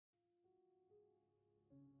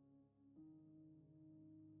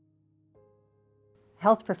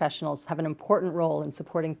Health professionals have an important role in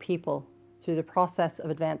supporting people through the process of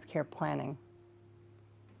advanced care planning.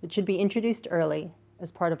 It should be introduced early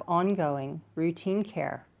as part of ongoing, routine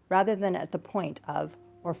care rather than at the point of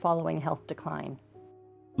or following health decline.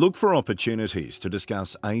 Look for opportunities to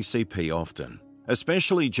discuss ACP often,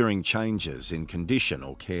 especially during changes in condition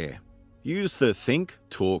or care. Use the think,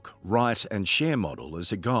 talk, write and share model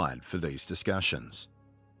as a guide for these discussions.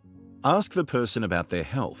 Ask the person about their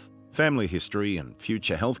health, family history and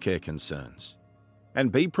future healthcare concerns. And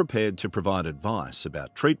be prepared to provide advice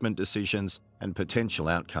about treatment decisions and potential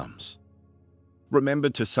outcomes. Remember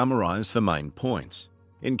to summarise the main points.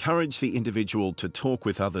 Encourage the individual to talk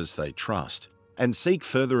with others they trust and seek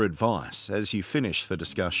further advice as you finish the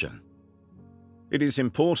discussion. It is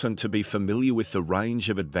important to be familiar with the range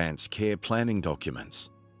of advanced care planning documents.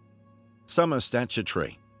 Some are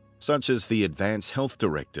statutory, such as the Advanced Health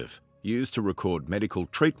Directive, used to record medical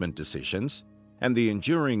treatment decisions, and the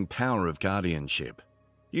Enduring Power of Guardianship,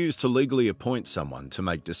 used to legally appoint someone to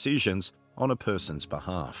make decisions on a person's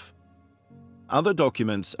behalf. Other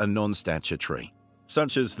documents are non-statutory,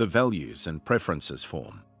 such as the Values and Preferences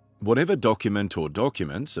form. Whatever document or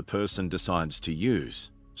documents a person decides to use,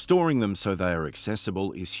 storing them so they are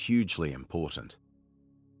accessible is hugely important.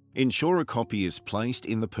 Ensure a copy is placed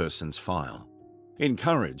in the person's file.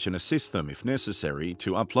 Encourage and assist them if necessary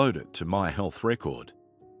to upload it to My Health Record.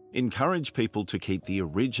 Encourage people to keep the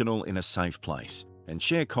original in a safe place and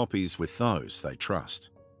share copies with those they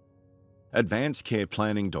trust. Advanced care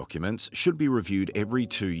planning documents should be reviewed every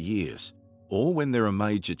 2 years or when there are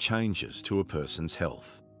major changes to a person's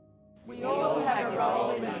health. We all have a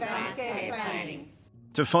role in advanced care planning.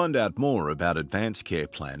 To find out more about advanced care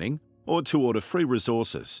planning or to order free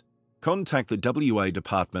resources, contact the WA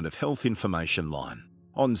Department of Health Information line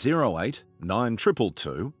on 08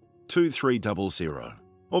 9222 2300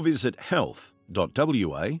 or visit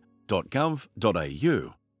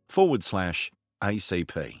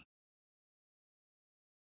health.wa.gov.au/ACP.